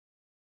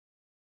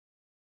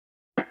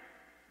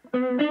Es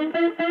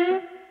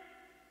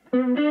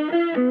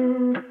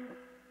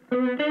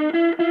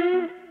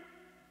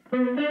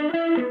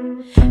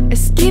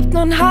gibt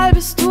nur ein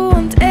halbes Du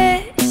und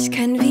ich,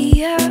 kein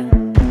Wir.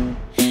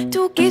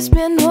 Du gibst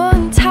mir nur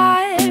einen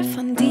Teil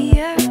von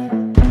dir.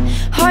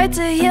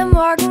 Heute hier,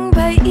 morgen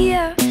bei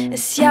ihr,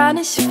 ist ja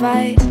nicht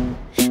weit.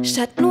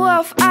 Statt nur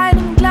auf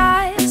einem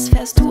Gleis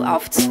fährst du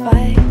auf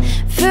zwei.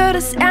 Wird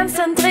es ernst,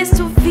 dann drehst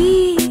du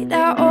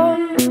wieder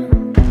um.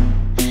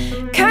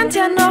 Könnte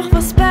ja noch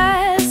was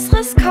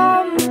Besseres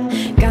kommen.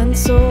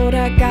 Ganz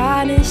oder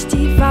gar nicht,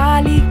 die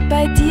Wahl liegt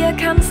bei dir.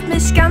 Kannst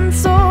mich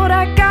ganz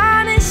oder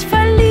gar nicht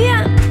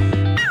verlieren.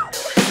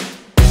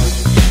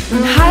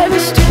 Ein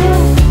halbes Du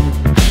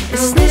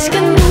ist nicht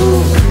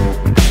genug.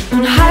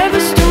 Ein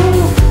halbes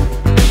Du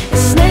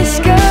ist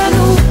nicht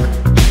genug.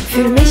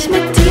 Fühl mich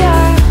mit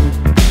dir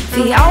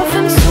wie auf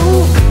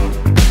Entzug.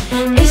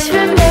 Ich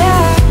will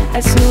mehr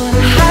als nur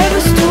ein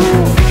halbes Du.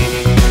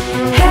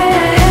 Hey,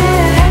 hey,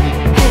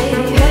 hey,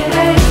 hey,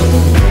 hey,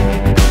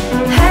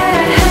 hey,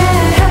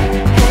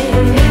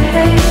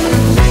 hey, hey,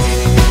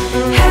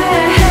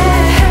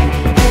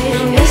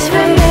 hey, ich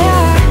will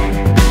mehr,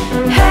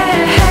 hey,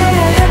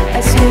 hey,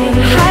 als nur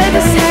ein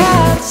halbes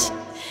Herz.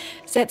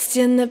 Setz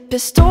dir ne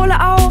Pistole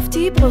auf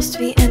die Brust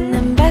wie in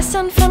nem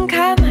Western von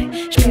Karl.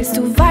 Spielst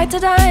du weiter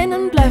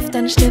deinen Bluff,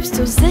 dann stirbst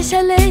du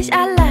sicherlich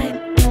allein.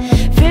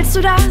 Willst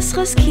du das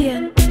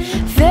riskieren?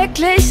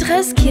 Wirklich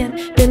riskieren?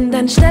 Bin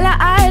dann schneller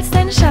als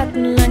dein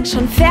Schatten, lang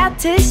schon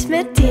fertig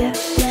mit dir.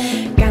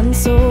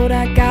 Ganz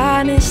oder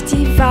gar nicht,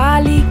 die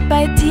Wahl liegt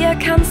bei dir.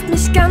 Kannst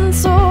mich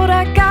ganz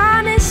oder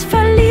gar nicht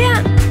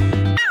verlieren.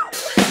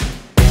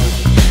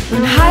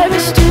 Ein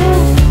halbes Du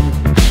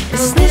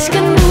ist nicht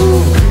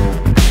genug.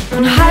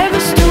 Ein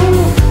halbes Du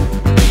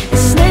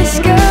ist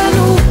nicht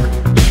genug.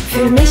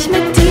 Fühl mich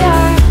mit dir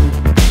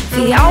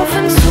wie auf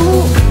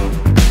Entzug.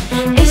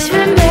 Ich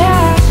will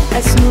mehr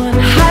als nur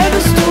ein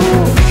halbes Du.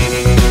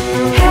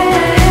 Hey,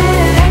 hey,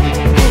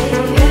 hey,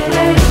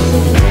 hey,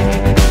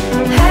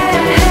 hey,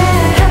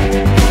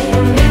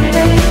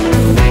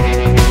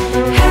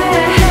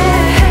 hey,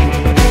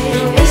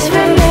 ich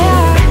will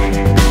mehr,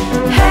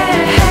 hey,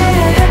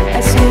 hey,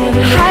 als nur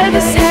ein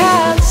halbes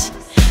Herz.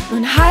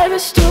 Ein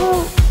halbes Du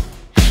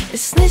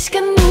ist nicht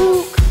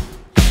genug.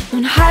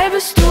 Ein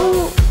halbes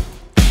Du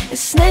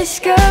ist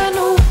nicht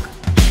genug.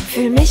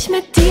 Fühl mich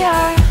mit dir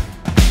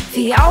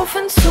wie auf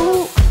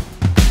Entzug.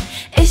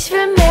 Ich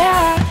will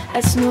mehr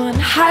als nur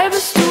ein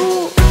halbes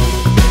Du.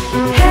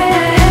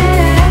 Hey.